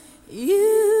Let's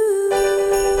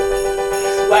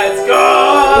go!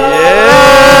 Yeah!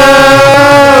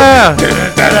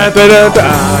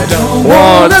 I don't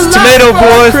want a Tomato lot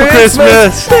Boy for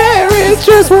Christmas. There is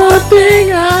just one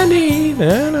thing I need.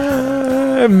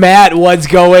 Matt, what's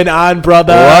going on,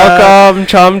 brother? Welcome,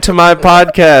 chum, to my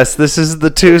podcast. This is the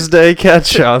Tuesday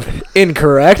catch-up.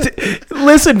 Incorrect.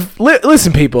 Listen,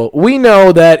 people. We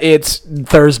know that it's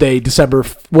Wednesday, December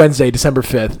 5th.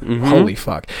 Mm-hmm. Holy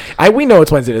fuck. We know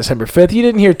it's Wednesday, December 5th. You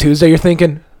didn't hear Tuesday. You're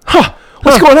thinking,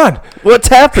 what's going on? What's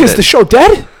happening? Is the show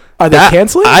dead? Are they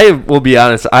canceling? I will be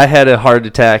honest. I had a heart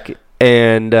attack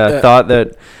and thought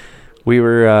that we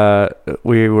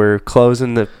were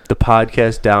closing the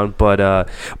podcast down, but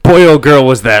boy, oh girl,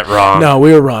 was that wrong. No,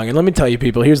 we were wrong. And let me tell you,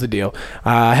 people, here's the deal.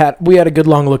 We had a good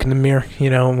long look in the mirror,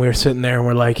 and we were sitting there and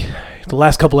we're like, the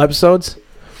last couple episodes,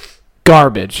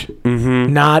 garbage.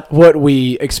 Mm-hmm. Not what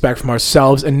we expect from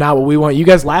ourselves and not what we want you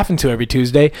guys laughing to every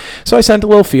Tuesday. So I sent a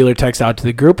little feeler text out to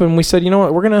the group and we said, you know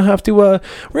what, we're going to have to, we're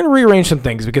going to rearrange some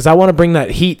things because I want to bring that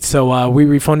heat. So we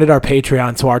refunded our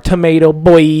Patreon to our Tomato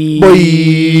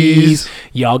Boys.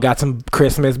 Y'all got some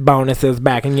Christmas bonuses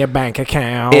back in your bank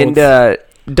account. And,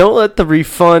 don't let the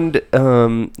refund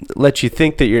let you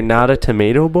think that you're not a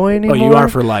Tomato Boy anymore. Oh, you are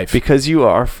for life. Because you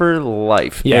are for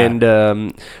life. Yeah.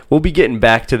 And we'll be getting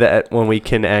back to that when we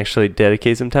can actually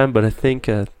dedicate some time. But I think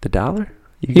the $1.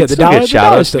 The dollar is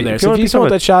still there. So if you still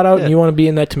want that shout out and you want to be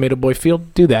in that Tomato Boy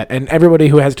field, do that. And everybody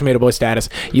who has Tomato Boy status,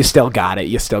 you still got it.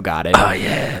 Oh,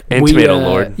 yeah. And Tomato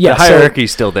Lord. Yeah, the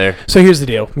hierarchy's still there. So here's the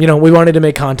deal. We wanted to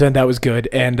make content that was good.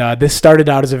 And this started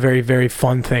out as a very, very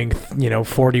fun thing,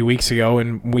 40 weeks ago.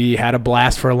 And we had a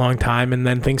blast for a long time. And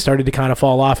then things started to kind of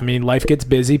fall off. I mean, life gets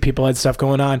busy. People had stuff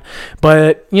going on.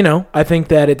 But, I think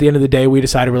that at the end of the day, we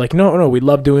decided we're like, no, we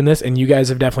love doing this. And you guys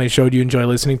have definitely showed you enjoy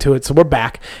listening to it. So we're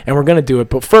back and we're going to do it.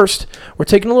 But first, we're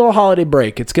taking a little holiday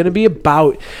break. It's going to be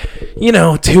about,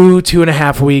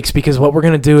 2.5 weeks, because what we're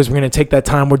going to do is we're going to take that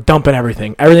time. We're dumping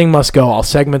everything. Everything must go. All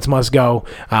segments must go.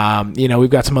 We've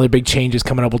got some other big changes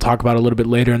coming up. We'll talk about a little bit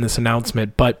later in this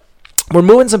announcement. But we're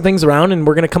moving some things around, and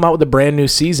we're going to come out with a brand new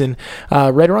season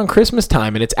right around Christmas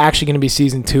time, and it's actually going to be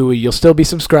season 2. You'll still be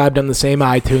subscribed on the same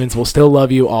iTunes. We'll still love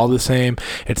you all the same.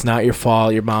 It's not your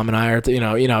fault. Your mom and I are,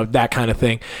 that kind of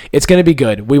thing. It's going to be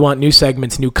good. We want new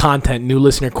segments, new content, new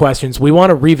listener questions. We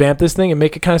want to revamp this thing and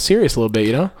make it kind of serious a little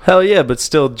bit, Hell yeah, but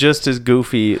still just as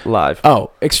goofy live.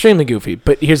 Oh, extremely goofy.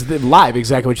 But here's the live,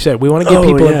 exactly what you said. We want to get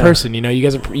people in person. You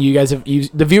guys have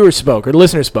the viewers spoke or the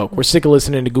listeners spoke. We're sick of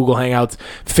listening to Google Hangouts.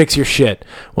 Fix your shit.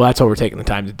 Well, that's what we're taking the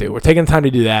time to do. We're taking the time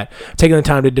to do that. Taking the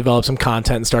time to develop some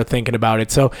content and start thinking about it.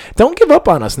 So don't give up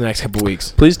on us in the next couple of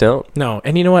weeks. Please don't. No.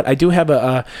 And you know what? I do have we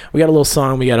got a little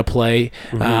song we got to play.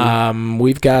 Mm-hmm.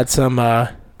 We've got some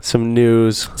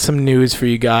news. Some news for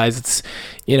you guys. It's,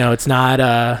 it's not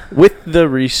with the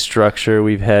restructure,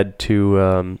 we've had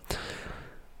to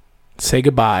say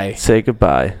goodbye.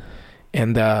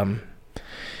 And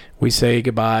we say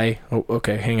goodbye. Oh,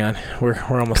 okay, hang on. We're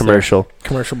almost commercial. There.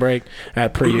 Commercial break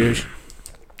at per usual.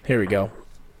 Here we go.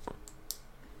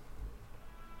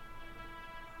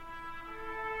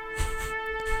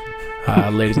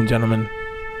 Ladies and gentlemen,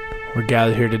 we're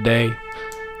gathered here today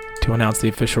to announce the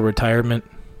official retirement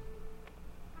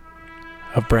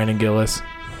of Brandon Gillis,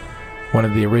 one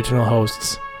of the original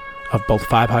hosts of both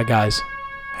Five High Guys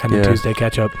and the Tuesday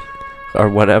Catch Up. Or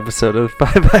what episode of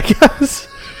Five High Guys?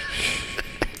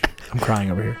 I'm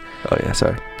crying over here. Oh, yeah,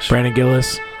 sorry. Brandon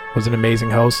Gillis was an amazing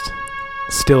host.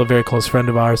 Still a very close friend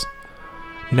of ours.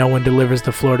 No one delivers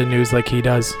the Florida news like he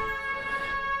does.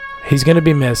 He's going to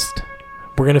be missed.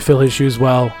 We're going to fill his shoes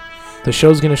well. The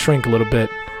show's going to shrink a little bit.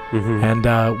 Mm-hmm.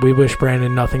 And we wish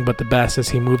Brandon nothing but the best as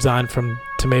he moves on from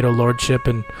Tomato Lordship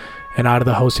and out of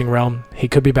the hosting realm. He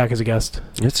could be back as a guest.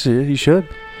 Yes, he should.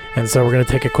 And so we're going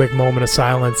to take a quick moment of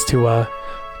silence to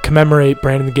commemorate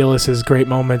Brandon Gillis's great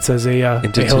moments as a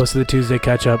host of the Tuesday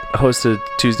Catch Up. Host of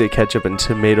Tuesday Catch Up and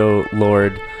Tomato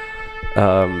Lord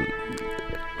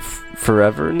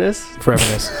foreverness.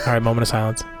 All right, moment of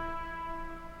silence.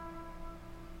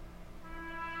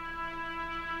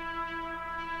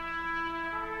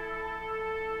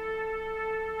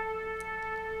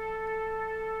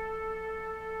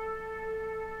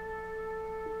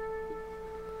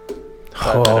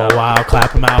 Oh, wow.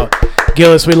 Clap him out.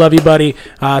 Gillis, we love you, buddy.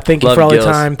 Thank you for all your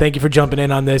time. Thank you for jumping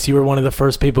in on this. You were one of the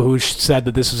first people who said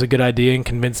that this was a good idea and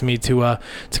convinced me to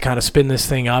kind of spin this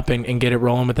thing up and get it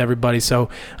rolling with everybody. So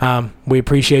we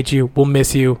appreciate you. We'll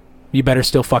miss you. you better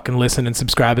still fucking listen and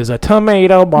subscribe as a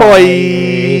tomato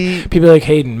boy. People are like,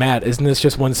 Hayden, Matt, isn't this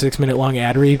just 1 6-minute long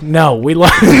ad read? No, we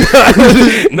love no.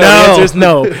 The answer's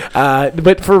no.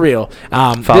 But for real,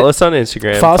 follow us on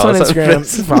Instagram. Follow us on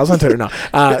Instagram. Follow us on Twitter. No.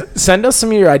 Send us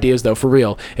some of your ideas though, for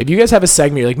real. If you guys have a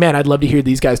segment, you're like, man, I'd love to hear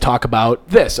these guys talk about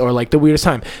this or like the weirdest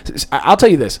time. I'll tell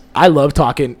you this. I love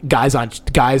talking guys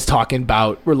talking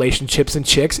about relationships and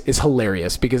chicks is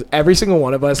hilarious because every single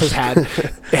one of us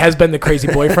has been the crazy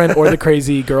boyfriend or the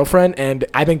crazy girlfriend, and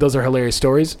I think those are hilarious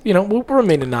stories. You know, we'll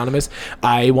remain anonymous.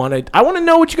 I want to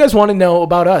know what you guys want to know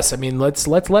about us. I mean, let's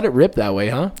let it rip that way,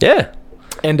 huh? Yeah.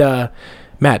 And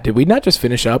Matt, did we not just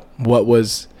finish up what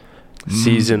was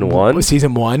season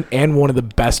one and one of the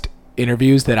best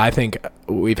interviews that I think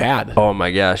we've had? Oh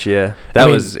my gosh, yeah, that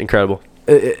was incredible.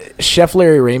 Chef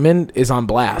Larry Raymond is on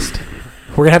blast.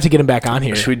 We're gonna have to get him back on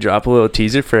here. Should we drop a little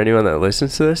teaser for anyone that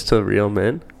listens to this, to Real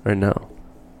Men, or no?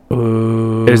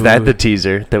 Ooh. Is that the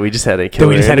teaser that we just had a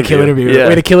killer interview? Yeah. We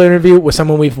had a killer interview with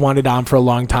someone we've wanted on for a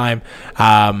long time,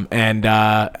 and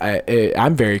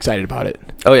I'm very excited about it.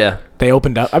 Oh yeah, they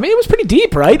opened up. I mean, it was pretty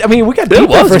deep, right? I mean, we got deep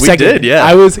there for a second. We did, yeah.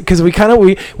 I was because we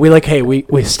like, hey,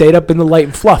 we stayed up in the light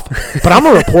and fluff, but I'm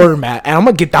a reporter, Matt, and I'm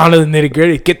gonna get down to the nitty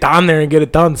gritty, get down there and get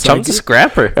it done. So I'm a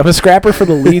scrapper. I'm a scrapper for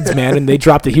the leads, man, and they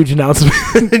dropped a huge announcement.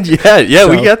 yeah, so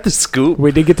we got the scoop.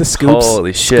 We did get the scoops.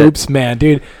 Holy shit, scoops, man,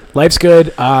 dude. Life's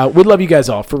good. We love you guys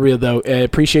all, for real, though.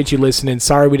 Appreciate you listening.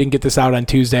 Sorry we didn't get this out on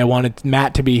Tuesday. I wanted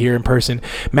Matt to be here in person.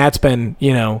 Matt's been,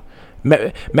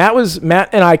 Matt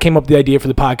and I came up with the idea for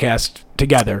the podcast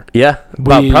together. Yeah,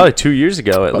 probably 2 years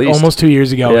ago at least. Almost 2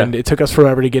 years ago, yeah. And it took us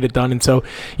forever to get it done. And so,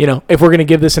 if we're going to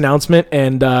give this announcement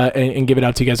and give it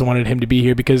out to you guys, I wanted him to be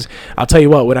here because I'll tell you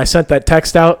what, when I sent that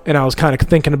text out and I was kind of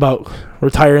thinking about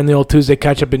retiring the old Tuesday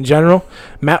catch-up in general,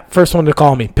 Matt, first one to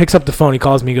call me, picks up the phone, he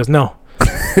calls me, he goes, no.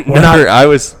 I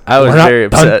was very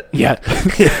upset. Yeah.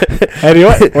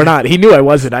 Anyway, we're not. He knew I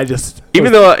wasn't.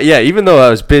 Even though I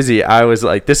was busy, I was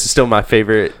like, this is still my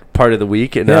favorite part of the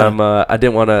week, and I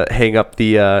didn't want to hang up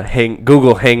the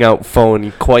Google Hangout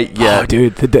phone quite yet. Oh,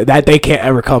 dude, that day can't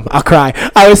ever come. I'll cry.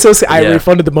 I was so I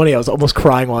refunded the money. I was almost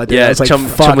crying while I did it. I was like,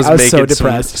 fuck. I was so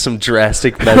depressed. Some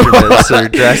drastic measurements or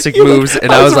drastic moves,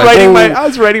 and I was like, I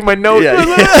was writing my notes. Yeah.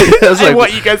 I was like, I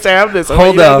want you guys to have this.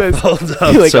 Hold up.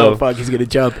 You're like, oh fuck, he's gonna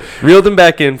jump. Reeled him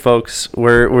back in, folks.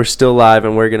 We're still live,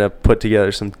 and we're gonna put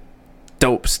together some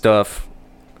dope stuff.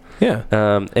 Yeah.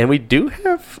 And we do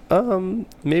have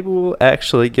maybe we'll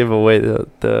actually give away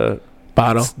the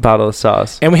bottle of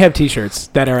sauce. And we have T-shirts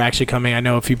that are actually coming. I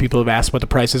know a few people have asked what the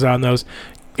prices are on those.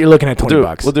 You're looking at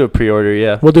 $20. We'll do a pre-order,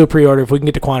 yeah. We'll do a pre-order if we can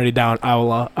get the quantity down.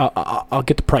 I'll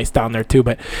get the price down there too.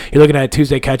 But you're looking at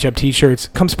Tuesday Catch-Up T-shirts.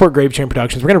 Come support Grave Chain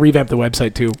Productions. We're gonna revamp the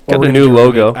website too. Got a new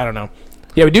logo. I don't know.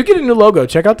 Yeah, we do get a new logo.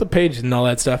 Check out the page and all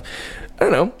that stuff. I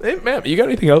don't know. Hey, Matt, you got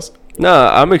anything else? No,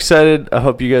 I'm excited. I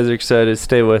hope you guys are excited.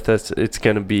 Stay with us. It's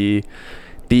gonna be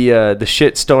the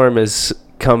shit storm has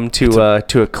come to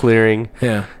a clearing.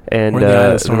 Yeah, and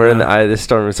we're in the eye of the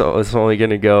storm. It's only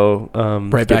gonna go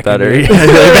right back better.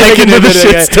 Back into the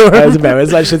shit storm.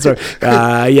 That's not shit storm.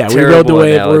 Yeah, we rode the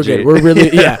wave. We're good. We're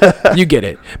really you get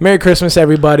it. Merry Christmas,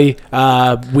 everybody.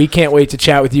 We can't wait to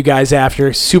chat with you guys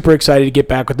after. Super excited to get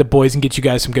back with the boys and get you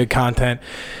guys some good content.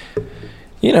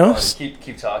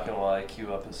 Keep talking while I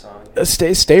cue up a song.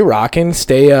 Stay rocking.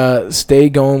 Stay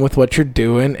going with what you're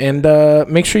doing, and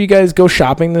make sure you guys go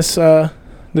shopping this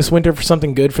winter for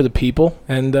something good for the people.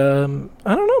 And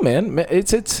I don't know, man.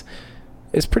 It's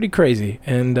pretty crazy,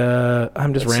 and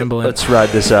I'm just rambling. Let's ride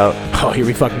this out. Oh, here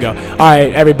we fucking go. All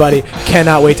right, everybody.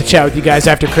 Cannot wait to chat with you guys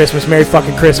after Christmas. Merry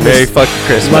fucking Christmas. Merry fucking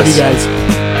Christmas. Love you guys.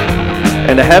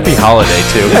 And a happy holiday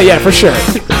too. Yeah, for sure.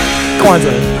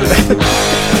 Kwanzaa.